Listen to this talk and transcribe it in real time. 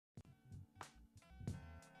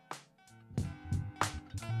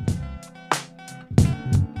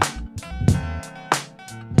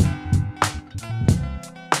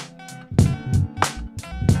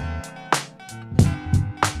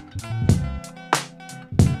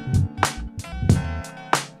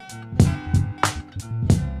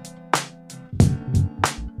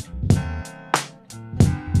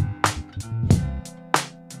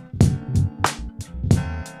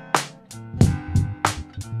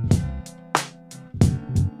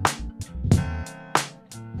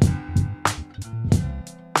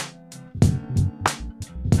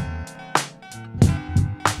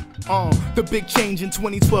The big change in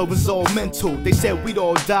 2012 was all mental. They said we'd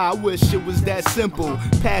all die, I wish it was that simple.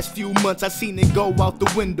 Past few months I seen it go out the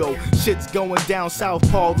window. Shit's going down South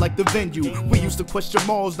Paul like the venue. We used to question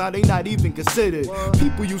malls, now they not even considered.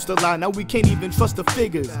 People used to lie, now we can't even trust the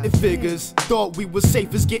figures. It figures, thought we was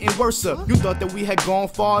safe, it's getting worse. You thought that we had gone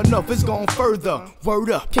far enough, it's gone further. Word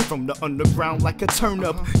up, came from the underground like a turn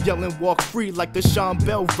up. Yelling walk free like the Sean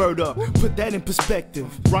Bell verda. Put that in perspective.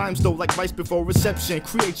 Rhymes though like rice before reception.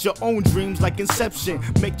 Create your own dreams like Inception.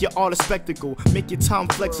 Make your art a spectacle, make your time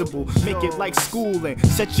flexible. Make it like schooling,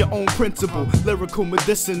 set your own principle. Lyrical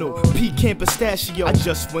medicinal, pecan pistachio. I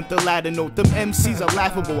just went the ladder note, them MCs are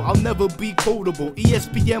laughable. I'll never be quotable.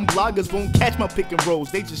 ESPN bloggers won't catch my pick and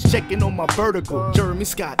rolls, they just checking on my vertical. Jeremy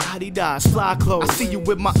Scott, Adidas, fly clothes. I see you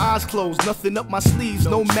with my eyes closed, nothing up my sleeves,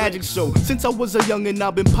 no magic show. Since I was a youngin',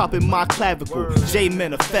 I've been popping my clavicle. J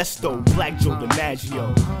ManifestO, Black Joe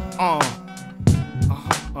DiMaggio.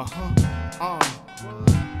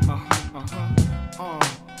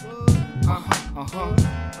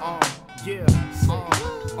 Yeah.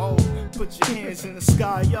 Put your hands in the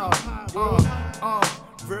sky, y'all.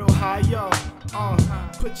 Real high, y'all.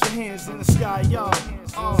 Put your hands in the sky, y'all.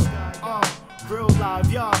 Real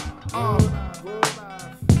live, y'all.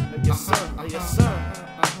 Yes sir, yes sir.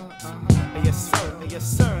 Yes sir, yes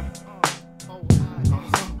sir.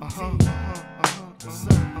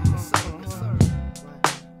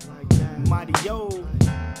 Mighty yo.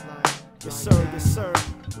 Yes sir, yes sir.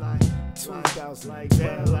 2000 like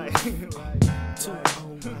that, like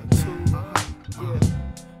 2012.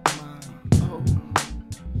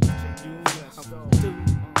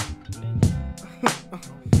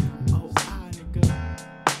 Yeah.